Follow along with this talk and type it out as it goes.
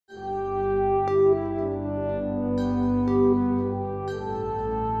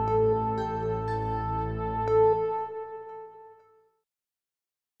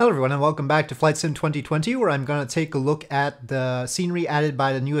everyone, and welcome back to Flight Sim 2020, where I'm going to take a look at the scenery added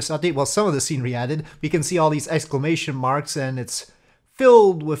by the newest update. Well, some of the scenery added. We can see all these exclamation marks, and it's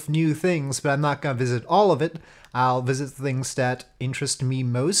filled with new things, but I'm not going to visit all of it. I'll visit the things that interest me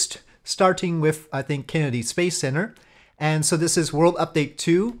most, starting with, I think, Kennedy Space Center. And so this is World Update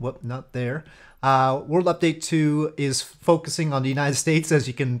 2. Whoop, not there. World Update 2 is focusing on the United States, as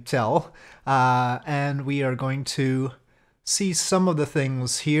you can tell. And we are going to see some of the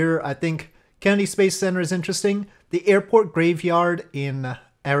things here. I think Kennedy Space Center is interesting. The airport graveyard in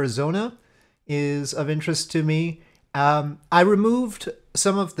Arizona is of interest to me. I removed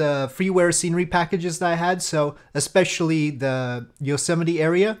some of the freeware scenery packages that I had, so especially the Yosemite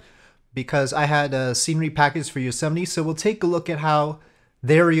area, because I had a scenery package for Yosemite. So we'll take a look at how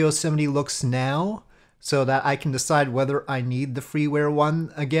their Yosemite looks now, so that I can decide whether I need the freeware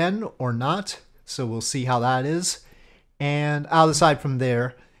one again or not. So we'll see how that is. And I'll decide from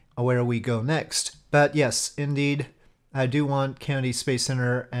there where we go next. But yes, indeed, I do want Kennedy Space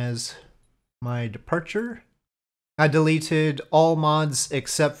Center as my departure. I deleted all mods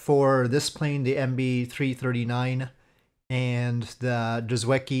except for this plane, the MB339, and the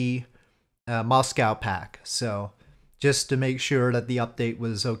Drzewicki Moscow pack. So just to make sure that the update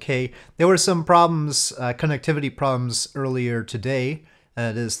was okay. There were some problems, connectivity problems earlier today.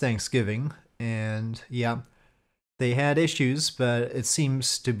 It is Thanksgiving, and yeah. They had issues, but it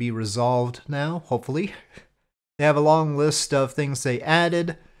seems to be resolved now, hopefully. They have a long list of things they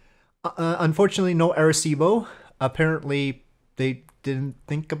added. Unfortunately, no Arecibo. Apparently, they didn't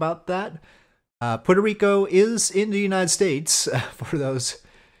think about that. Puerto Rico is in the United States, for those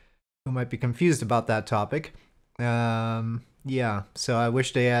who might be confused about that topic. Yeah, so I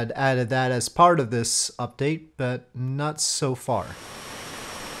wish they had added that as part of this update, but not so far.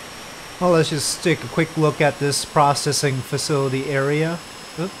 Well, let's just take a quick look at this processing facility area.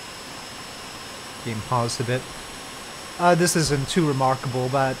 Oop. Game paused a bit. This isn't too remarkable,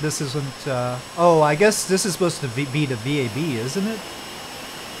 but this isn't... oh, I guess this is supposed to be the VAB, isn't it?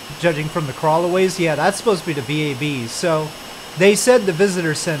 Judging from the crawlaways? Yeah, that's supposed to be the VAB. So, they said the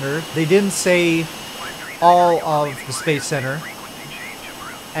visitor center. They didn't say all of the space center.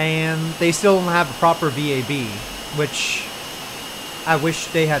 And they still don't have a proper VAB, which I wish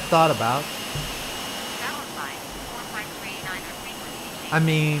they had thought about. I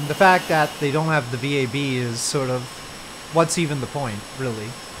mean, the fact that they don't have the VAB is sort of, what's even the point, really?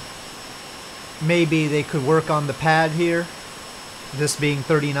 Maybe they could work on the pad here. This being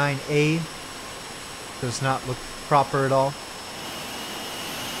 39A does not look proper at all.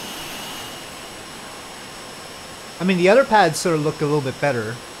 I mean, the other pads sort of look a little bit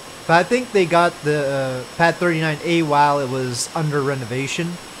better. But I think they got the pad 39A while it was under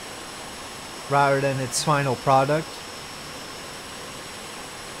renovation, rather than its final product.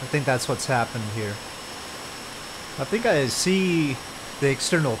 I think that's what's happened here. I think I see the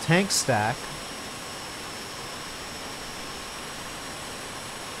external tank stack.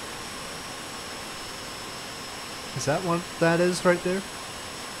 Is that what that is right there?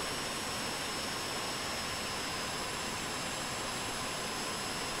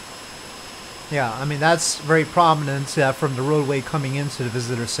 Yeah, I mean, that's very prominent from the roadway coming into the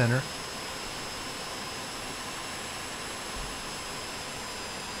visitor center.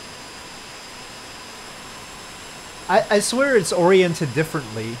 I swear it's oriented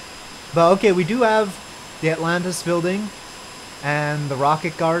differently. But okay, we do have the Atlantis building and the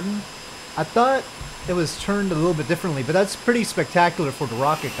Rocket Garden. I thought it was turned a little bit differently, but that's pretty spectacular for the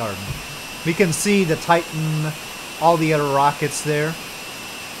Rocket Garden. We can see the Titan, all the other rockets there.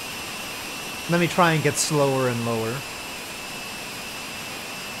 Let me try and get slower and lower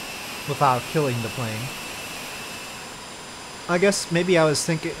without killing the plane. I guess maybe I was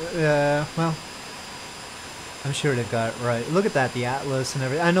thinking, well, I'm sure they got it right. Look at that, the Atlas and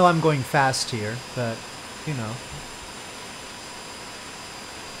everything. I know I'm going fast here, but, you know.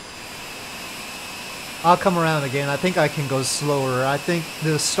 I'll come around again. I think I can go slower. I think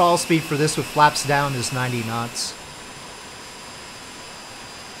the stall speed for this with flaps down is 90 knots.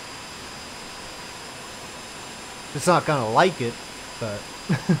 It's not gonna like it, but...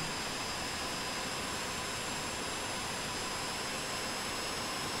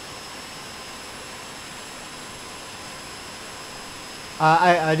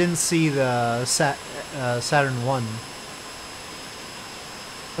 I didn't see the Saturn 1.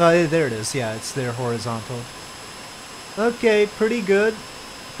 Oh, there it is. Yeah, it's there horizontal. Okay, pretty good.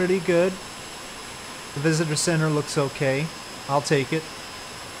 Pretty good. The visitor center looks okay. I'll take it.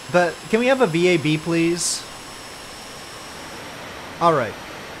 But can we have a VAB, please? Alright.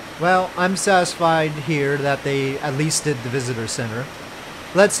 Well, I'm satisfied here that they at least did the visitor center.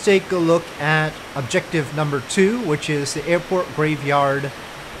 let's take a look at objective number 2, which is the airport graveyard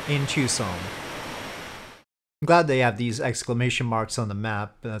in Tucson. I'm glad they have these exclamation marks on the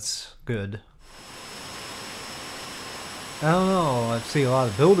map. That's good. I don't know, I see a lot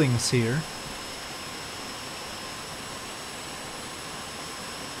of buildings here.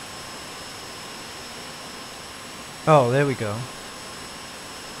 Oh, there we go.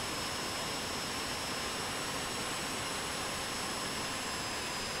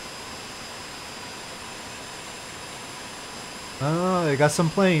 Oh, they got some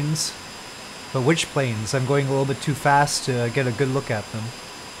planes. But which planes? I'm going a little bit too fast to get a good look at them.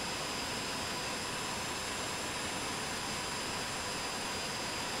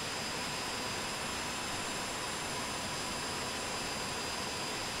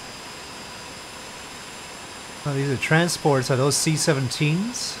 Oh, these are transports. Are those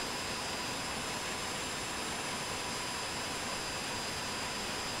C-17s?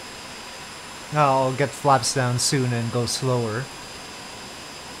 I'll get flaps down soon and go slower.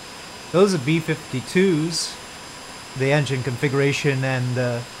 Those are B-52s. The engine configuration and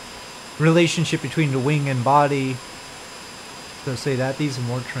the relationship between the wing and body. So say that these are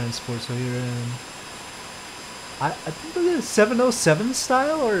more transports. So here, I think they're 707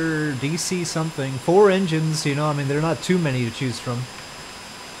 style or DC something. 4 engines, you know, I mean, there are not too many to choose from.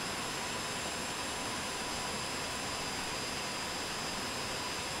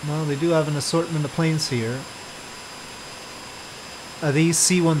 Well, they do have an assortment of planes here. Are these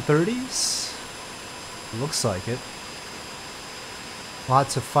C-130s? Looks like it.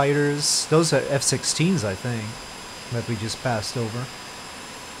 Lots of fighters. Those are F-16s, I think, that we just passed over.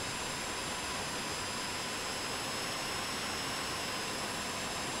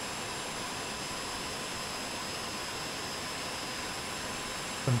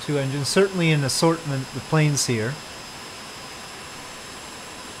 Some 2 engines. Certainly an assortment of planes here.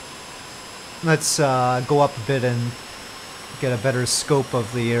 Let's go up a bit and get a better scope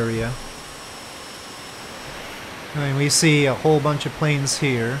of the area. I mean, we see a whole bunch of planes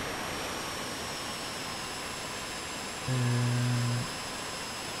here.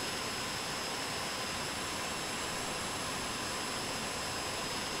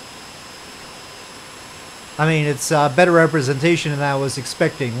 I mean, it's a better representation than I was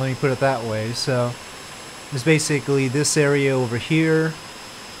expecting, let me put it that way. So, there's basically this area over here,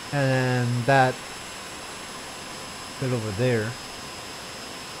 and then that bit over there.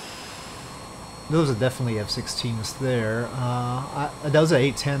 Those are definitely F-16s there. Those are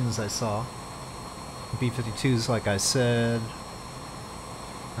A-10s I saw. B-52s, like I said.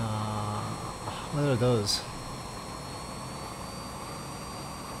 What are those?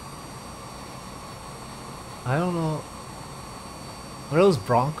 I don't know. Are those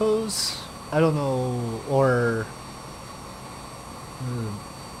Broncos? I don't know. Or...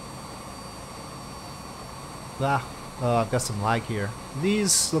 I've got some lag here.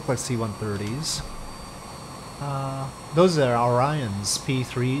 These look like C-130s. Those are Orions,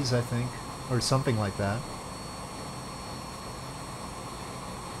 P-3s, I think. Or something like that.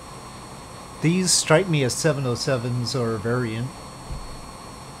 These strike me as 707s or a variant.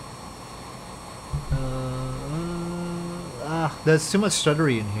 There's too much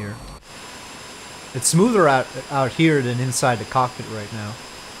stuttery in here. It's smoother out here than inside the cockpit right now.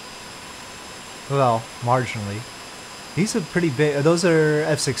 Well, marginally. These are pretty big. Those are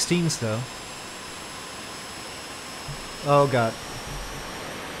F-16s though. Oh god.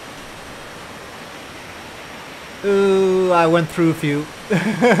 Ooh, I went through a few.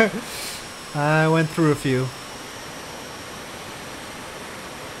 I went through a few.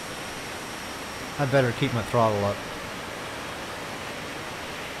 I better keep my throttle up.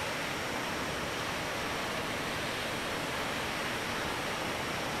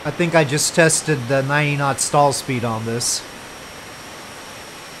 I think I just tested the 90 knot stall speed on this.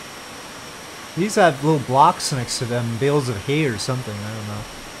 These have little blocks next to them, bales of hay or something, I don't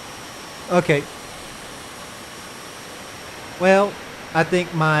know. Okay. Well, I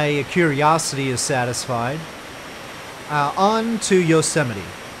think my curiosity is satisfied. On to Yosemite.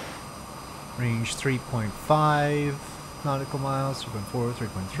 Range 3.5 nautical miles, 3.4,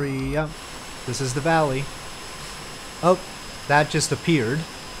 3.3, yeah. This is the valley. Oh, that just appeared.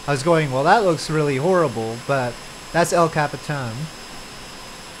 I was going, well, that looks really horrible, but that's El Capitan.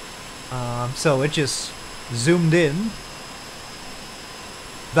 So it just zoomed in.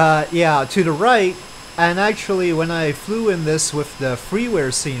 But yeah, to the right, and actually when I flew in this with the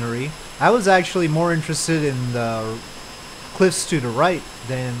freeware scenery, I was actually more interested in the cliffs to the right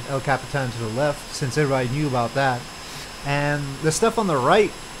than El Capitan to the left, since everybody knew about that. And the stuff on the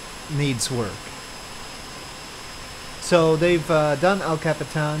right needs work. So they've done El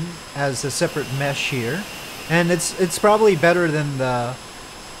Capitan as a separate mesh here, and it's probably better than the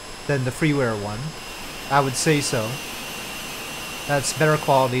freeware one. I would say so. That's better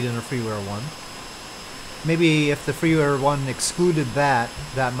quality than the freeware one. Maybe if the freeware one excluded that,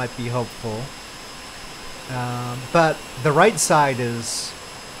 that might be helpful. But the right side is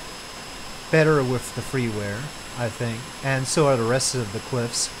better with the freeware, I think, and so are the rest of the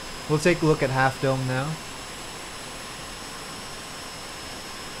cliffs. We'll take a look at Half Dome now.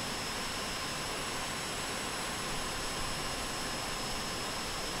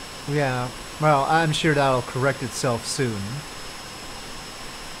 Yeah, well, I'm sure that'll correct itself soon.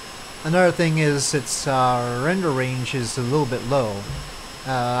 Another thing is its render range is a little bit low.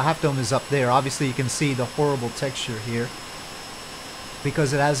 Half Dome is up there. Obviously you can see the horrible texture here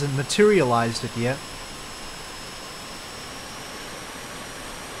because it hasn't materialized it yet.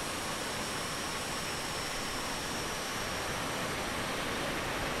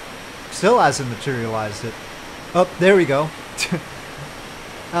 Still hasn't materialized it. Oh, there we go.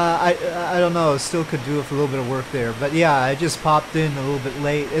 I don't know, still could do with a little bit of work there, but yeah, I just popped in a little bit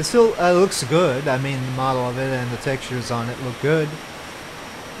late. It still looks good. I mean, the model of it and the textures on it look good.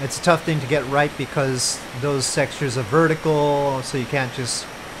 It's a tough thing to get right because those textures are vertical, so you can't just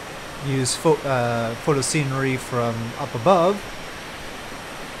use photo scenery from up above.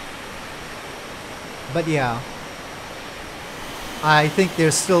 But yeah, I think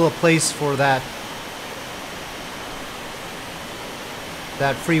there's still a place for that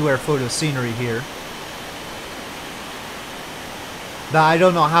freeware photo scenery here. But I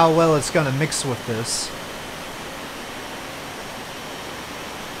don't know how well it's gonna mix with this.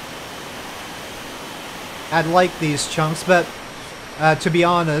 I'd like these chunks, but to be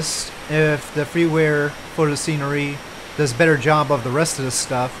honest, if the freeware photo scenery does a better job of the rest of the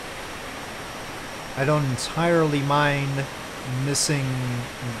stuff, I don't entirely mind missing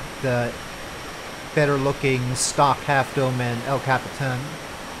the better looking stock Half Dome and El Capitan.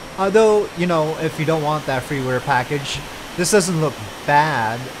 Although, you know, if you don't want that freeware package, this doesn't look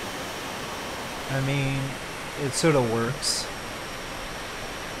bad. I mean, it sort of works.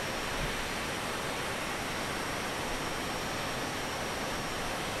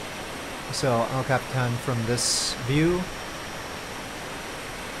 So, El Capitan from this view.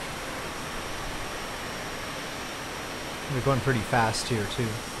 We're going pretty fast here too.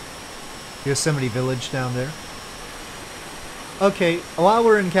 Yosemite Village down there. Okay, while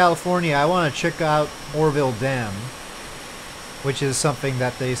we're in California, I want to check out Oroville Dam, which is something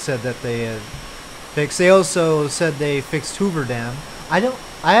that they said that they had fixed. They also said they fixed Hoover Dam. I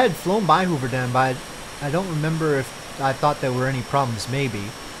had flown by Hoover Dam, but I don't remember if I thought there were any problems. Maybe.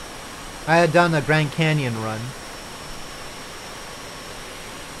 I had done a Grand Canyon run.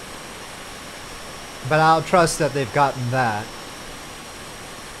 But I'll trust that they've gotten that.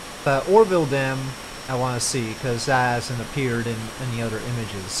 But Oroville Dam, I want to see, because that hasn't appeared in any other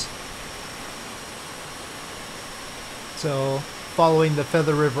images. So, following the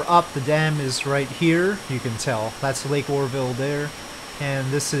Feather River up, the dam is right here. You can tell. That's Lake Oroville there. And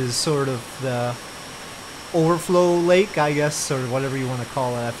this is sort of the overflow lake, I guess, or whatever you want to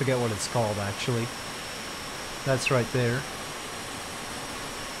call it. I forget what it's called, actually. That's right there.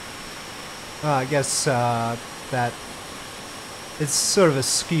 I guess that it's sort of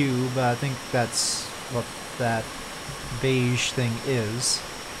askew, but I think that's what that beige thing is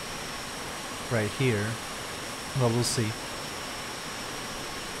right here. Well, we'll see.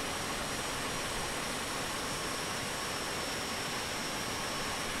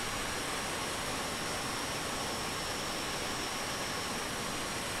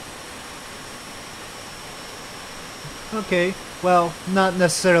 Okay, well, not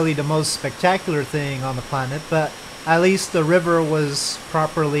necessarily the most spectacular thing on the planet, but at least the river was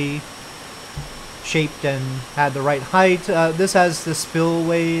properly shaped and had the right height. This has the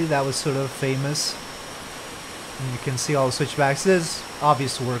spillway that was sort of famous. And you can see all the switchbacks. There's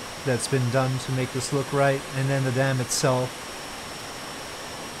obvious work that's been done to make this look right. And then the dam itself.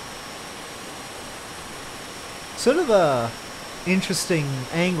 Sort of a interesting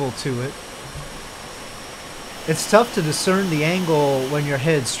angle to it. It's tough to discern the angle when you're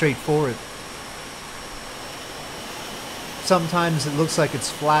headed straight forward. Sometimes it looks like it's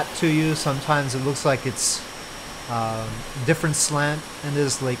flat to you, sometimes it looks like it's different slant, and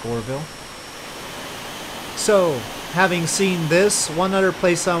this is Lake Oroville. So, having seen this, one other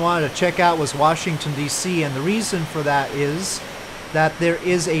place I wanted to check out was Washington D.C, and the reason for that is that there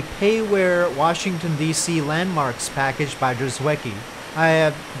is a Payware Washington D.C. landmarks package by Drzwecki. I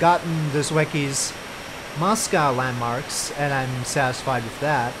have gotten Drzwecki's Moscow landmarks, and I'm satisfied with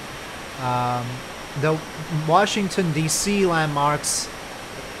that. the Washington D.C. landmarks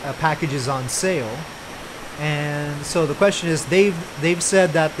package is on sale, and so the question is, they've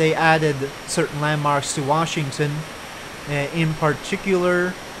said that they added certain landmarks to Washington, in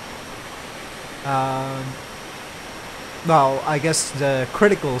particular. Well, I guess the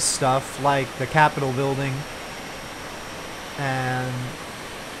critical stuff like the Capitol building and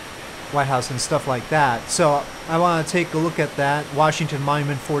White House and stuff like that. So I want to take a look at that. Washington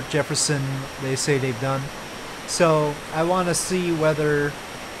Monument, Fort Jefferson, they say they've done. So I want to see whether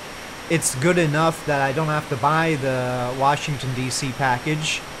it's good enough that I don't have to buy the Washington D.C.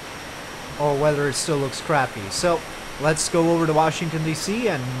 package, or whether it still looks crappy. So let's go over to Washington D.C.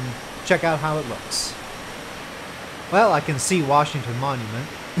 and check out how it looks. Well, I can see Washington Monument.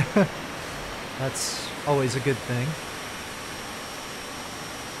 That's always a good thing.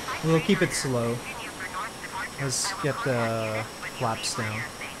 We'll keep it slow. Let's get the flaps down.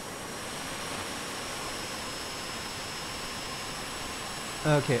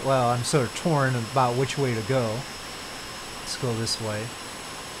 Okay, well, I'm sort of torn about which way to go. Let's go this way.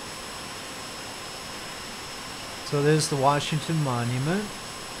 So there's the Washington Monument.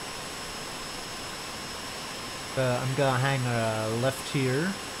 I'm gonna hang a left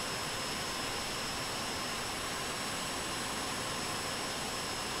here.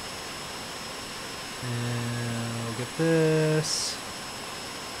 And we'll get this.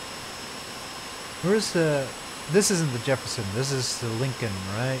 Where's the... This isn't the Jefferson, this is the Lincoln,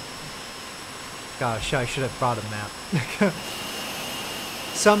 right? Gosh, I should have brought a map.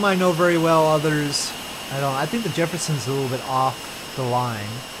 Some I know very well, others I don't. I think the Jefferson's a little bit off the line.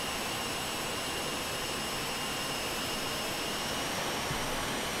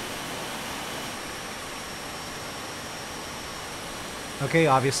 Okay,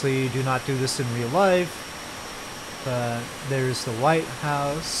 obviously do not do this in real life, but there's the White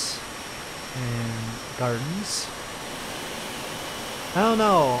House and gardens. I don't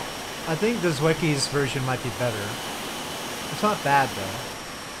know. I think the Zwicky's version might be better. It's not bad though.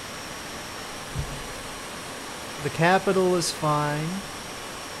 The Capitol is fine.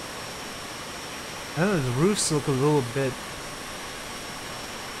 I don't know, the roofs look a little bit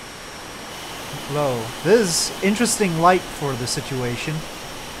low. This is interesting light for the situation.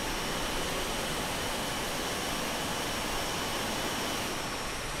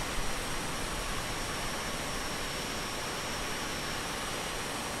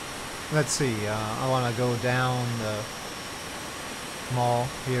 Let's see, I want to go down the mall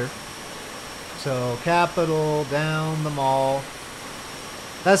here. So, Capitol, down the mall.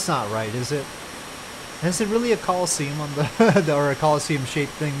 That's not right, is it? Is it really a Coliseum on the or a Coliseum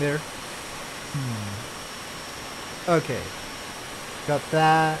shaped thing there? Okay. Got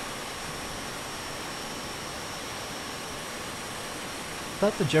that.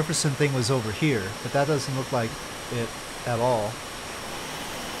 Thought the Jefferson thing was over here, but that doesn't look like it at all.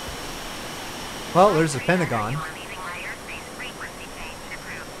 Well, there's the Pentagon.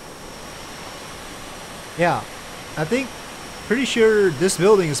 Yeah, I think, pretty sure this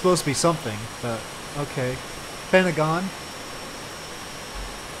building is supposed to be something, but okay. Pentagon.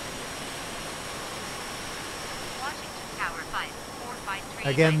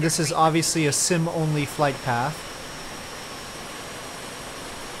 Again, this is obviously a sim-only flight path.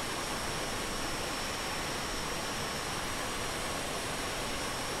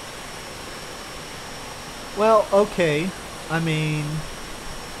 Well, okay. I mean,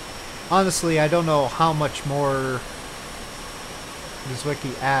 honestly, I don't know how much more this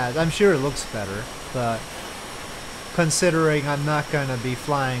wiki adds. I'm sure it looks better, but considering I'm not gonna be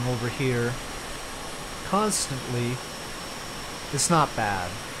flying over here constantly, it's not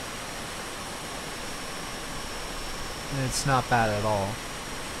bad. It's not bad at all.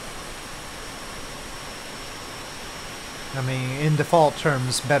 I mean, in default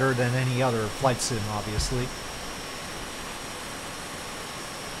terms, better than any other flight sim, obviously.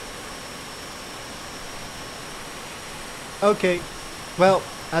 Okay, well,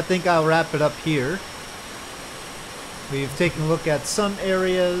 I think I'll wrap it up here. We've taken a look at some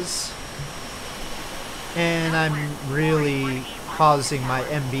areas, and I'm really causing my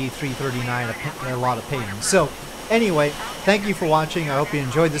MB339 a lot of pain. So, anyway, thank you for watching. I hope you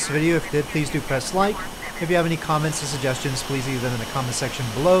enjoyed this video. If you did, please do press like. If you have any comments or suggestions, please leave them in the comment section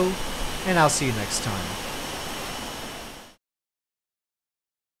below, and I'll see you next time.